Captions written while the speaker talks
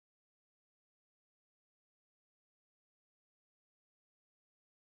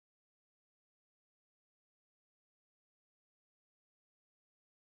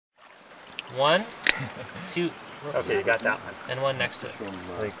1, 2. Okay, you got that one. And one next to it.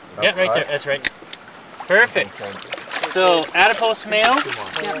 Yeah, right there. That's right. Perfect. So, adipose male,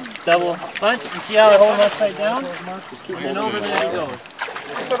 double bunch. You see how I hold him upside down? And over there he goes.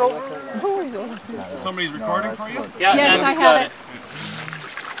 Somebody's recording for you? Yeah, yes, I got have it.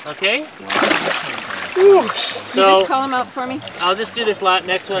 Okay. You just call him out for me. I'll just do this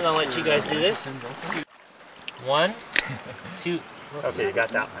next one. I'll let you guys do this. 1, 2. Okay, you got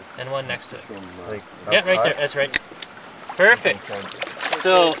that one. And one next to it. Yeah, right there. That's right. Perfect.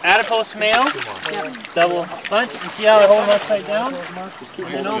 So, adipose male, double bunch. You see how I hold him upside down?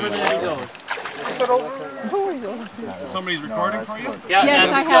 And over there he goes. Somebody's recording for you? Yeah,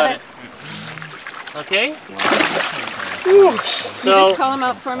 yes, I have it. Okay. You just call him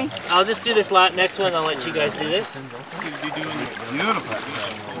out for me. I'll just do this next one. I'll let you guys do this. Beautiful.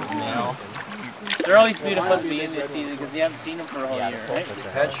 They're always beautiful to be in this season because you haven't seen them for a whole year, right?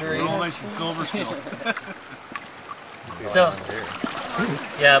 Hatchery. All nice and silver still. So,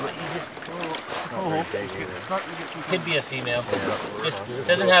 yeah, but you just could be a female. Just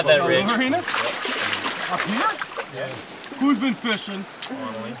doesn't have that rig. Up here? Yeah. Who's been fishing?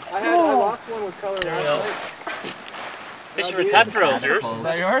 I lost one with color. There we go. Fishing with cutthroats. Is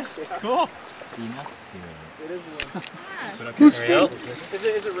that yours? Cool. It is one. Who's There we go. Is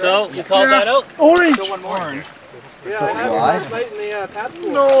it red? So, you called that out? Orange. Orange. Yeah, I had it last night in the tap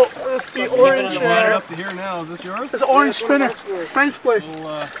pool. No, it's the orange. Up to here now. Is this yours? It's an orange spinner. French play.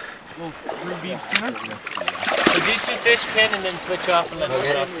 Little ruby spinner. So do 2 fish pin and then switch off and let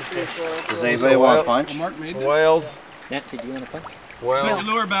someone else do fish. Does anybody want a punch? Mark made this. Wild. Nancy, do you want a punch? Wild. Get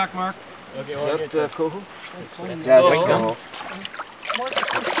your lure back, Mark. Okay, Is that Coho? Yeah, Coho.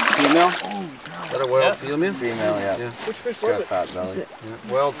 Female? Is that a wild female? Female, yeah. Which fish was it? Fat belly.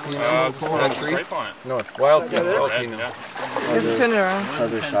 Wild female. No, wild female.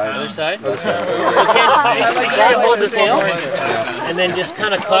 Other side. Other side? So Ken, make sure you hold the tail and then just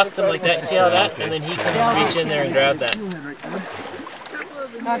kind of cock them like that. See how that? And then he can reach in there and grab that.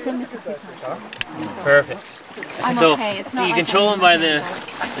 Perfect. I'm So okay. It's not you like control him by the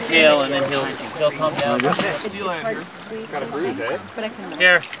tail and then he'll come down. Got a bruise, eh? But I can.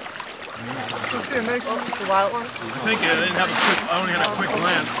 Here. Let's see a nice wild one. I think I didn't have a quick. I only had a quick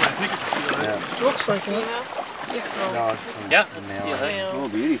glance, but I think it's steelhead. Looks like it. No, it's Yeah, it's a steelhead. Oh,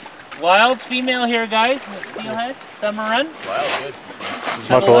 beauty. Wild female here, guys. Steelhead. Summer run. Wild, good.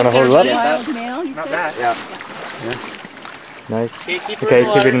 Marco, want to hold it up? Wild male, you said? Yeah. Nice. Okay, keep Okay,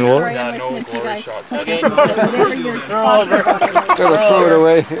 keep it in the water. Sorry, I'm listening to you guys. Okay. Whatever you're talking about. Gotta throw it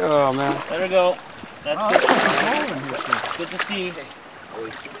away. Oh, man. Let her go. That's good. Good to see. Good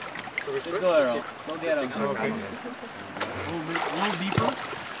go, Errol. Go get him. A little deeper.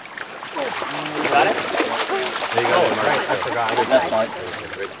 Got it? There you go, Mark. I forgot.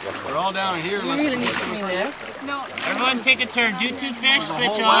 We're all down here. You really need to be next. No. Everyone take a turn. Do 2 fish,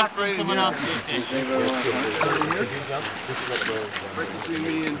 switch off, and someone else do a fish.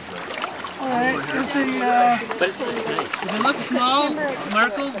 Alright, there's a, But it's nice. If it looks small,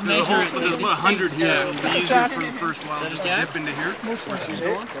 Marco, measure it. There's about 100 here. It'll be easier for the first while. Just Jack? dip into here. Where she's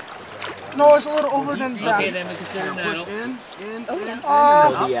going. no, it's a little over than Okay, that. then we consider that.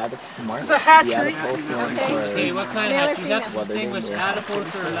 It's a hatchery. Okay, what kind of hatch? You have to distinguish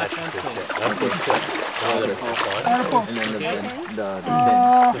adipose or left-hand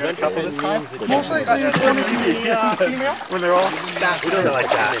Mostly I just wanted to be female. When they're all stacked. We don't like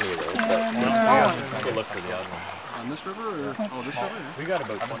that. Let's go look for the other one. On this river or? Oh, this river? We got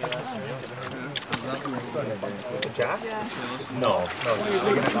about 20 last year. Jack? No.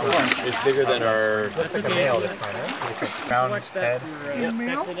 It's bigger than our. It's like a male this time, right? Round head.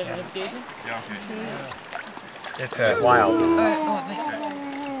 Sex identification? Yeah, okay. It's wild.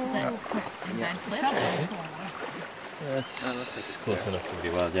 That's close enough to be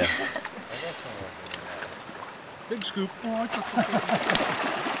wild, yeah. Big scoop. You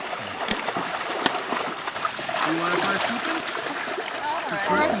want to try scooping? Because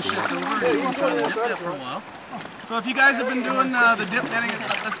Chris can shift over and be inside the dip net for a while. So if you guys have been doing the dip netting,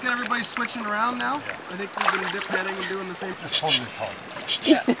 let's get everybody switching around now. I think we've been dip netting and doing the same thing.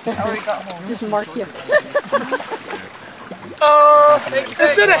 Just mark you.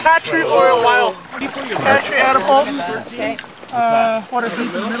 Is it a hatchery or a wild? Hatchery adipose. What is this?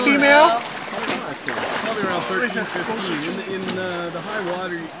 Female? Probably around 13, 15. In the high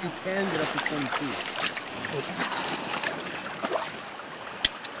water, you can get up to 22.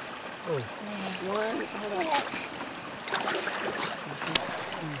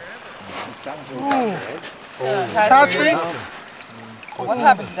 Hatchery? What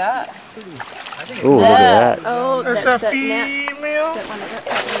happened to that? Ooh, look at that. Oh, It's a female. male?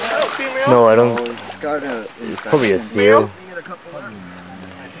 Oh, female? No, I don't. It's got a. It's probably a seal.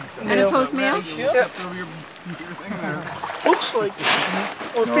 Adipose male? Yep. Looks like.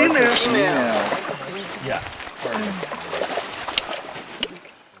 Well, female. Yeah. Yeah.